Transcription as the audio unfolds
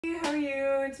How are you?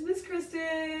 It's Miss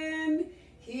Kristin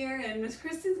here in Miss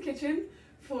Kristin's kitchen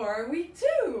for week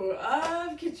 2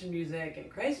 of kitchen music at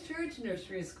Christchurch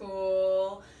Nursery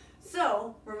School.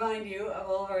 So, remind you of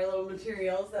all of our little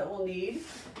materials that we'll need.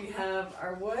 We have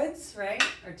our woods, right?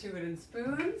 Our 2 wooden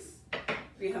spoons.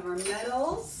 We have our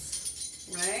metals,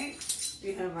 right?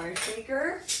 We have our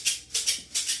shaker.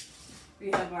 We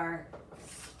have our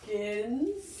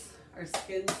skins, our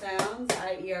skin sounds,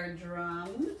 i.e. our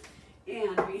drum.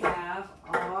 And we have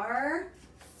our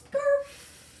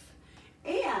scarf.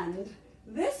 And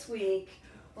this week,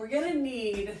 we're gonna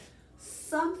need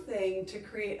something to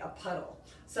create a puddle.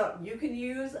 So you can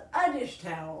use a dish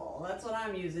towel. That's what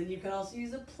I'm using. You can also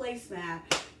use a placemat.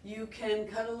 You can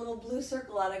cut a little blue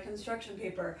circle out of construction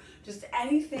paper. Just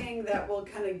anything that will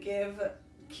kind of give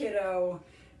kiddo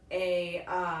a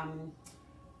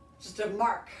just a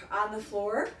mark on the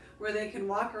floor where they can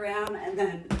walk around and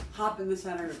then hop in the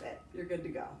center of it. You're good to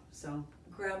go. So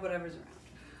grab whatever's around.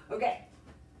 Okay.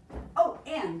 Oh,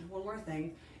 and one more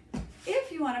thing.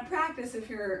 If you want to practice, if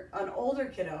you're an older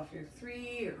kiddo, if you're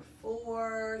 3 or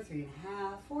 4, 3 and a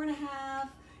half, 4 and a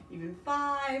half, even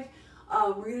 5,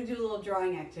 we're going to do a little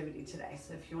drawing activity today.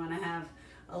 So if you want to have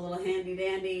a little handy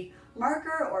dandy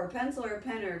marker or a pencil or a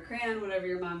pen or a crayon, whatever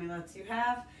your mommy lets you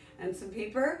have, and some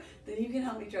paper, then you can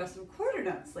help me draw some quarter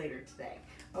notes later today.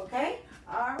 Okay?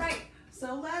 All right.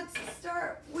 So let's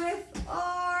start with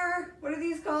our, what are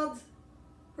these called?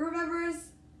 Who remembers?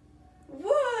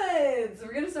 Woods.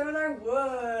 We're going to start with our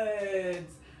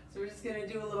woods. So we're just going to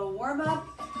do a little warm up,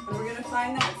 and we're going to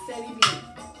find that steady beat.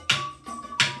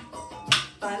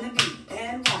 Find the beat.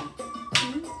 And 1,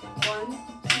 2, 1,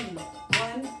 2,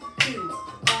 1, 2.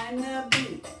 Find the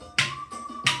beat.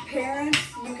 Parents,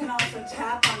 you can also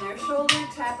tap on their shoulder,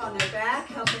 tap on their back,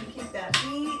 help them keep that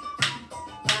beat.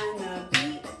 Find the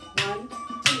beat. 1,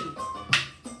 2.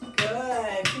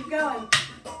 Good. Keep going.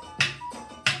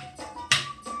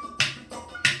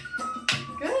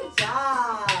 Good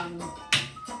job.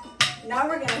 Now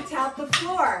we're going to tap the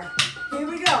floor. Here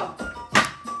we go.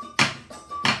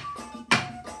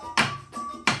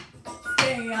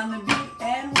 Stay on the beat.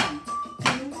 And 1,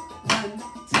 2,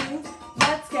 1, 2.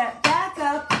 Let's get back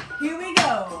up. Here we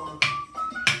go.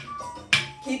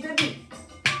 Keep the beat.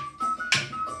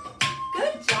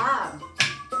 Good job.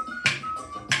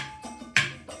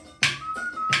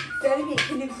 Steady beat.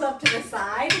 Can you clap to the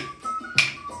side?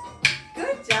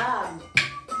 Good job.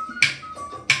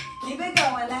 Keep it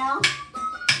going now.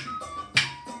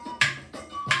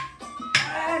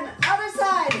 And other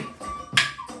side.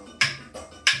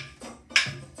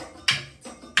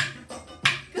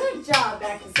 Good job.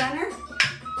 Back to center.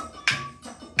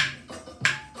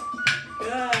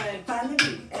 Good. Find the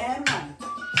beat. And 1,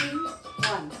 2,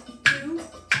 1, 2.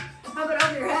 How about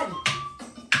over your head?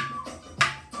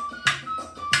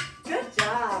 Good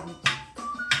job.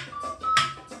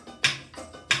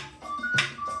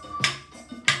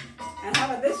 And how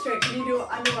about this trick? Can you do it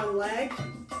under one leg? Can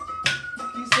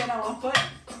you stand on one foot?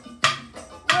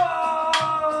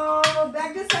 Whoa!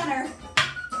 Back to center.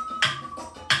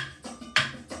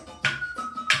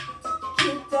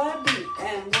 Keep the beat.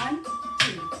 And 1,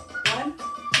 2, 1,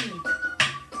 2.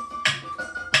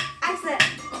 Excellent.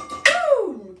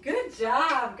 Boom! Good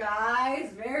job,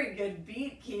 guys. Very good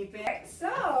beat keeping.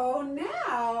 So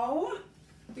now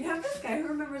we have this guy. Who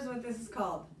remembers what this is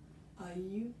called?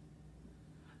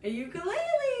 A ukulele.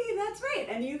 That's right.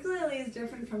 And a ukulele is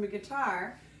different from a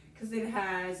guitar because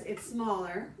it's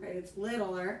smaller, right? It's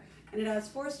littler, and it has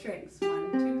 4 strings.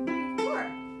 1, 2, 3, 4.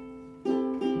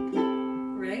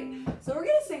 Right? So we're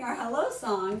gonna sing our hello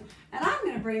song, and I'm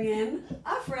gonna bring in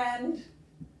a friend.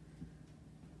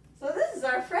 So this is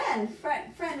our friend.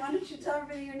 Friend, why don't you tell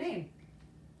everybody your name?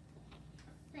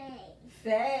 Faye.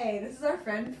 Faye. This is our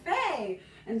friend Faye.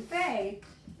 And Faye,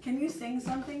 can you sing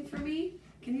something for me?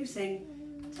 Can you sing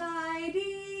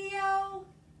Tidy-O?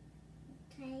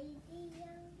 Tidy-O.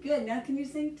 Good. Now can you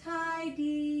sing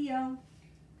Tidy-O?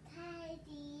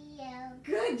 Tidy-O.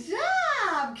 Good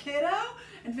job, kiddo.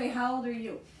 And Faye, how old are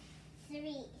you?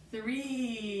 3.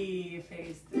 3.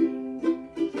 Faye's 3.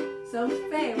 So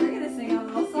Faye, we're going to sing a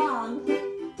little song,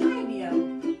 Tidy-O.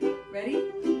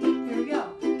 Ready? Here we go.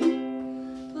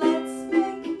 Let's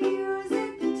make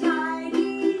music,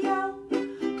 tidy-o.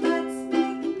 Let's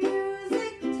make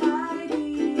music,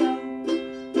 tidy-o.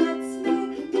 Let's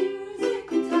make music,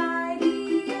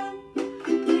 tidy-o.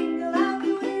 Jingle out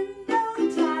the window,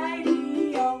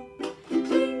 tidy-o.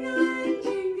 Jingling,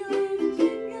 jingling,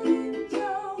 jingling,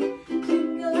 Joe.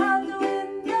 Jingle out the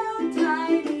window,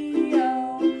 tidy-o.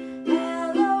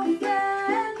 Hello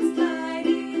friends,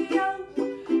 tidy-o.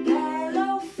 Hello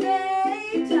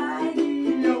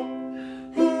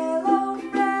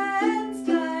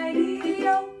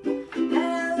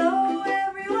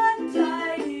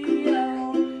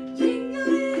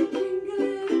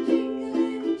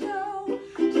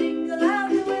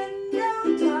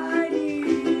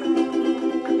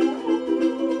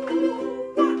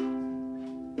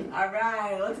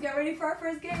ready for our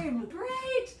first game.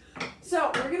 Great.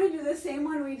 So we're going to do the same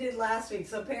one we did last week.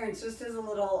 So parents, just as a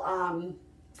little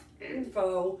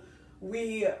info,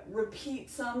 we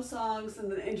repeat some songs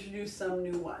and then introduce some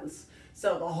new ones.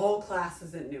 So the whole class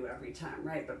isn't new every time,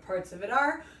 right? But parts of it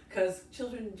are, because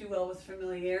children do well with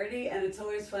familiarity, and it's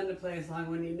always fun to play a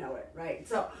song when you know it, right?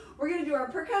 So we're going to do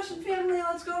our percussion family.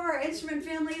 Let's go over our instrument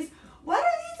families. What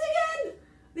are these again?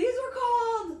 These were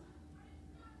called,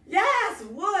 yes,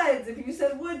 woods. If you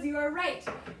said woods, you are right.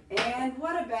 And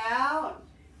what about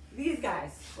these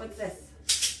guys? What's this?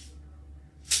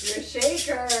 Your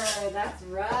shaker. That's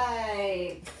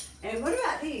right. And what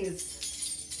about these?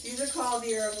 These are called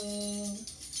your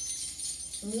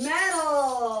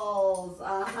medals.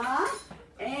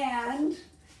 And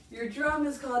your drum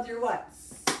is called your what?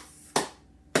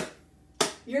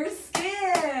 Your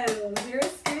skins. Your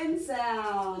skin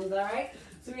sounds. All right.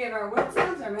 So we have our wood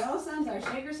sounds, our metal sounds, our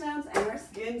shaker sounds, and our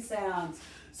skin sounds.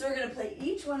 So we're going to play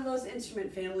each one of those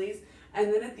instrument families,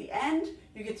 and then at the end,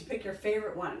 you get to pick your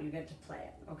favorite one. You get to play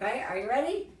it. Okay? Are you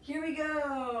ready? Here we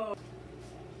go.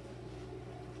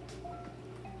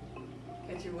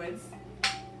 Get your woods.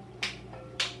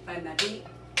 Find that beat.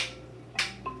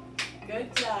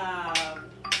 Good job.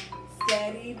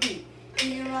 Steady beat.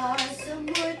 Here are some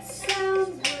wood sounds,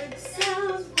 wood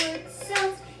sounds, wood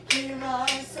sounds. Here are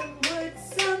some wood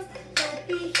sounds. Let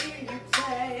me hear you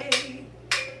play.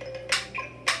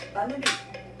 On the beat.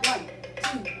 1, 2,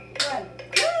 1.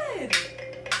 Good.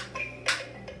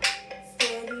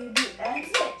 Steady beat and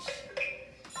switch.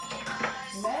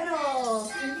 Medals.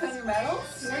 Can you find your medals?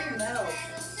 Where are your medals?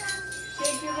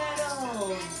 Shake your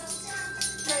medals.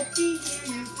 Let me hear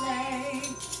you play.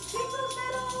 Shake those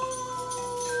medals.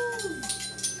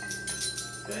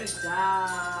 Good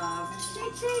job.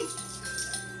 Shake, shake.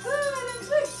 Good, and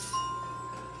switch.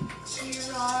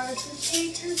 Here are some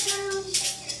shaker sounds.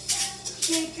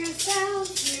 Shaker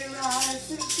sounds. Here are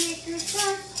some shaker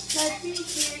sounds. Let me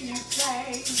hear you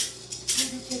play.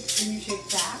 Can you shake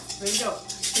fast? Ready, go.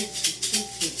 Shake, shake,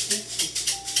 shake, shake, shake, shake.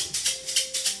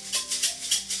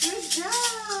 Good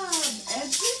job. And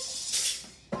switch.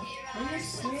 On your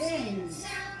skins.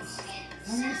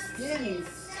 On your skins.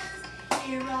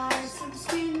 Here are some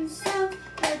skin sounds.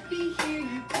 Let me hear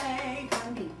you play.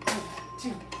 1, 2,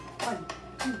 1,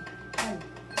 2, 1,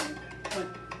 2, 1,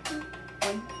 2,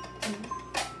 1, 2.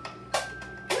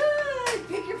 Good.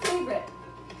 Pick your favorite.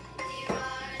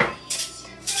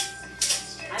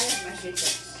 I like my shaker.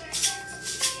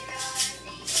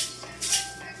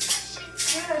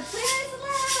 Good. Play nice and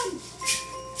loud.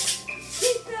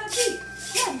 Keep the beat.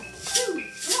 1, 2,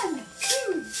 1,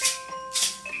 2.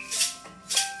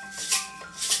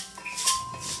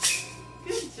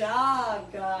 Good job,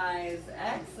 guys.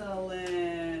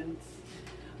 Excellent.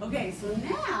 Okay, so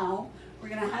now we're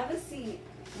going to have a seat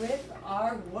with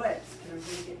our woods. Can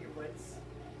everybody get your woods?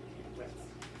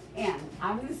 And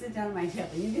I'm going to sit down at my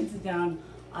table. You can sit down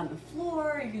on the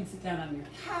floor. You can sit down on your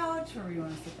couch, wherever you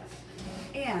want to sit down.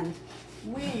 And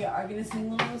we are going to sing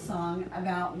a little song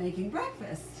about making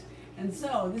breakfast. And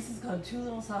so this is called Two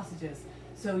Little Sausages.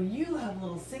 So you have a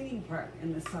little singing part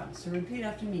in this song. So repeat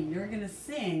after me. You're going to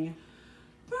sing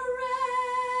breakfast.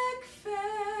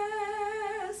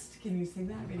 Can you sing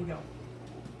that? Ready to go.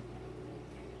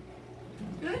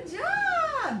 Good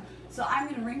job. So I'm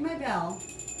going to ring my bell.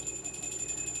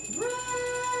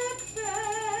 Breakfast.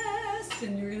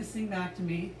 And you're going to sing back to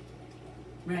me.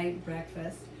 Right?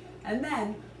 Breakfast. And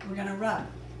then we're going to rub.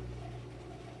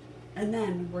 And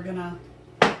then we're going to...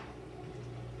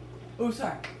 Oh,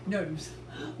 sorry. No.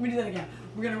 Let me do that again.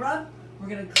 We're going to rub. We're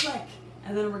going to click.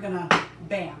 And then we're going to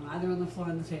bam. Either on the floor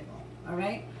or on the table. All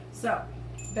right? So,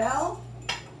 bell,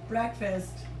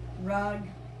 breakfast, rug,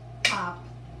 pop,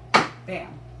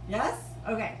 bam. Yes?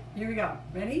 Okay. Here we go.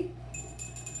 Ready?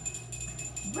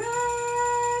 Breakfast.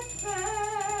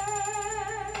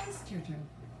 Your turn.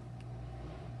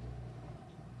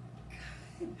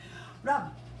 Good.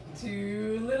 Rub.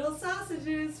 Two little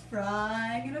sausages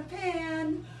frying in a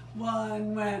pan.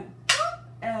 One went pop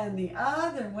and the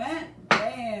other went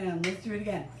bam. Let's do it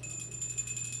again.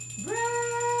 Breakfast.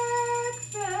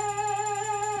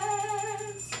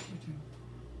 Your turn.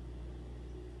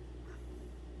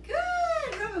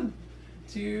 Good. Rub 'em.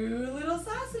 Two little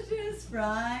sausages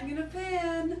frying in a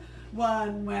pan.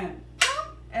 One went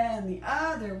pop and the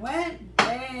other went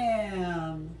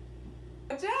bam.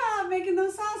 Good job making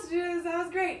those sausages. That was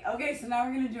great. Okay, so now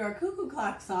we're going to do our cuckoo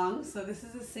clock song. So this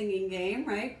is a singing game,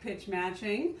 right? Pitch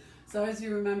matching. So as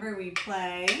you remember, we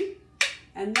play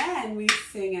and then we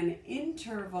sing an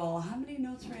interval. How many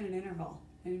notes are in an interval?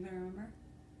 Anybody remember?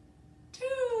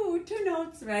 Two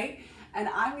notes, right? And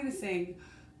I'm going to sing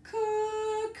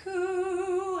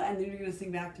Cuckoo. And then you're going to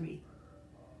sing back to me.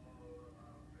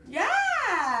 Yeah!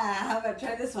 How about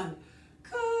try this one?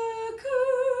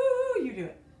 Cuckoo. You do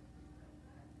it.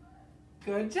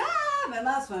 Good job. And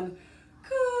last one.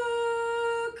 Cuckoo.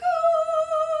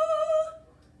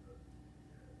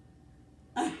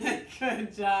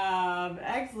 Good job.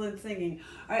 Excellent singing.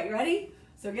 All right, you ready?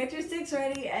 So get your sticks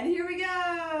ready, and here we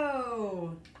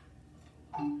go.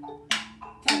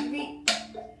 Tap the beat.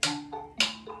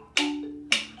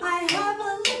 I have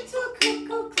a little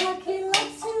cuckoo clock, he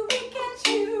likes to wink at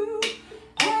you,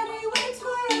 and he waits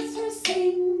for us to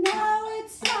sing. Now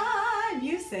it's time.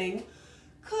 You sing.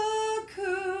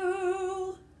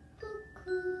 Cuckoo.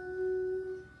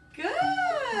 Cuckoo.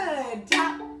 Good.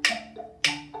 Tap.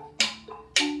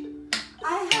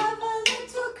 I have a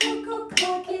little cuckoo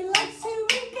clock, he likes to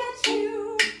wink at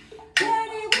you,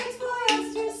 and he waits for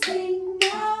us to sing.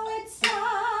 Now it's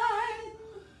time.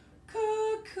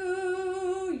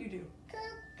 Cuckoo. You do.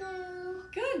 Cuckoo.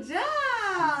 Good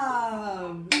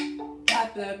job.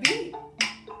 Tap the beat.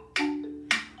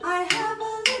 I have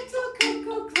a little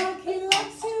cuckoo clock, he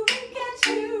likes to wink at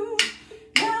you.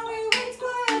 Now he waits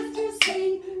for us to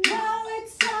sing. Now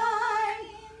it's time.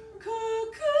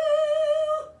 Cuckoo.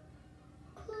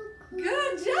 Cuckoo.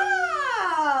 Good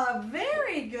job.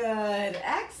 Very good.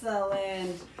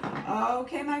 Excellent.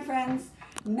 Okay, my friends.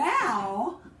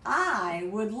 Now I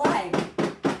would like...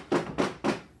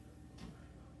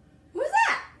 Who's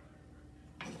that?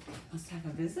 Must have a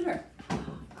visitor. I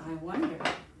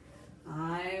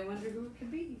wonder who it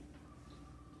could be.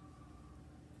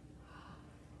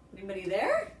 Anybody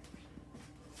there?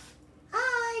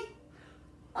 Hi.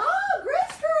 Oh,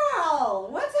 Grace Girl.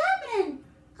 What's happening?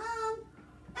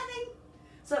 Nothing.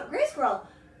 So, Grace Girl,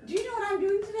 do you know what I'm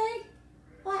doing today?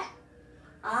 What?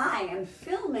 I am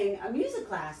filming a music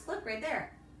class. Look, right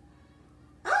there.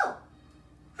 Oh,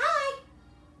 hi.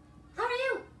 How are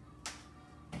you?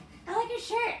 I like your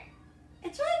shirt.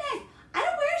 It's really nice. I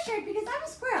don't wear a shirt because I'm a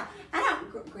squirrel. I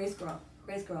don't. Grace Girl.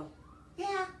 Grace Girl.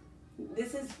 Yeah.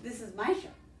 This is my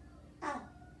shirt. Oh,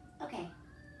 okay.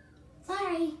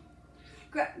 Sorry.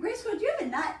 Grace Girl, do you have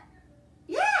a nut?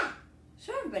 Yeah.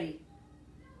 Show everybody.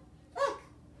 Look.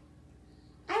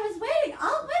 I was waiting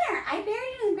all winter. I buried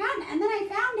it in the ground and then I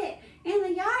found it in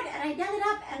the yard and I dug it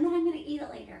up and then I'm going to eat it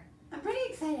later. I'm pretty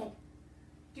excited.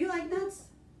 Do you like nuts?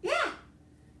 Yeah.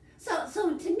 So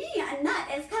to me, a nut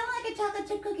is kind of like a chocolate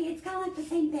chip cookie. It's kind of like the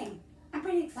same thing. I'm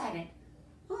pretty excited.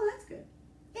 Oh, that's good.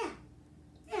 Yeah.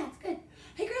 Yeah, it's good.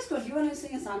 Hey, Grace, do you want to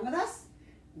sing a song with us?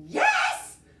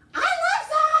 Yes! I love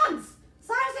songs!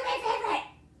 Songs are my favorite.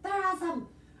 They're awesome.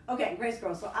 Okay, Grace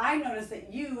Girl, so I noticed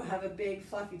that you have a big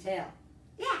fluffy tail.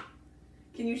 Yeah.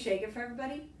 Can you shake it for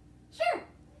everybody? Sure.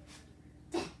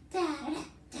 Da, da, da,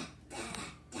 da, da,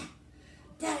 da,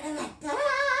 da, da, da, da.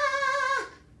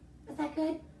 Was that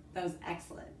good? That was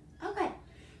excellent. Okay.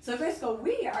 So, Grace Girl,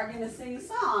 we are going to sing a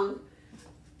song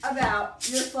about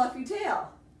your fluffy tail.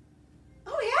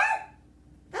 Oh, we are?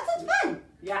 That sounds fun.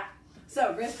 Yeah.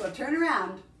 So, Grace Girl, turn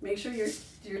around. Make sure your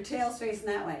tail's facing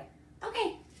that way.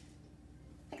 Okay.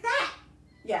 Like that?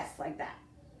 Yes, like that.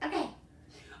 Okay.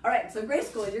 All right, so Grace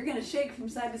Girl, you're going to shake from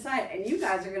side to side, and you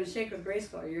guys are going to shake with Grace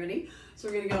Girl. Are you ready? So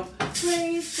we're going to go,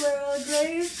 Gray squirrel,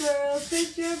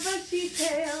 twist your bushy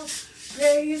tail.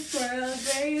 Gray squirrel,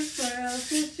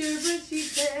 twist your bushy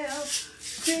tail.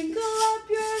 Crinkle up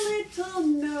your little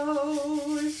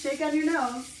nose. Shake on your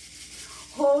nose.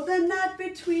 Hold the nut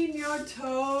between your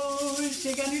toes.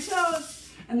 Shake on your toes.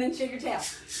 And then shake your tail.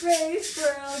 Gray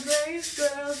squirrel,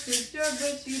 twist your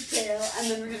bushy tail. And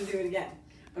then we're going to do it again.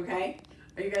 Okay?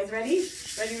 Are you guys ready?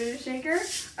 Ready with the shaker?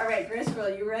 All right, Grace Girl,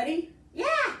 you ready?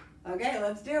 Yeah. Okay,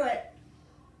 let's do it.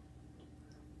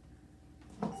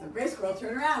 So Grace Girl,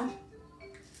 turn around.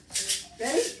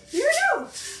 Ready? Here we go.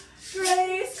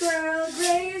 Gray squirrel,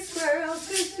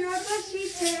 twist your bushy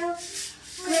tail.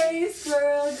 Gray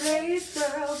squirrel,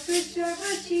 twist your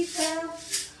bushy tail.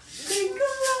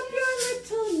 Crinkle up your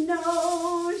little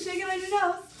nose. Shake it on your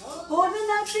nose. Hold the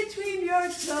nut between your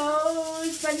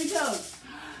toes. Spread your toes.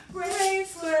 Gray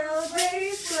squirrel,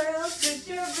 twist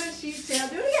your bushy tail.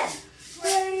 Do it again.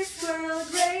 Gray squirrel,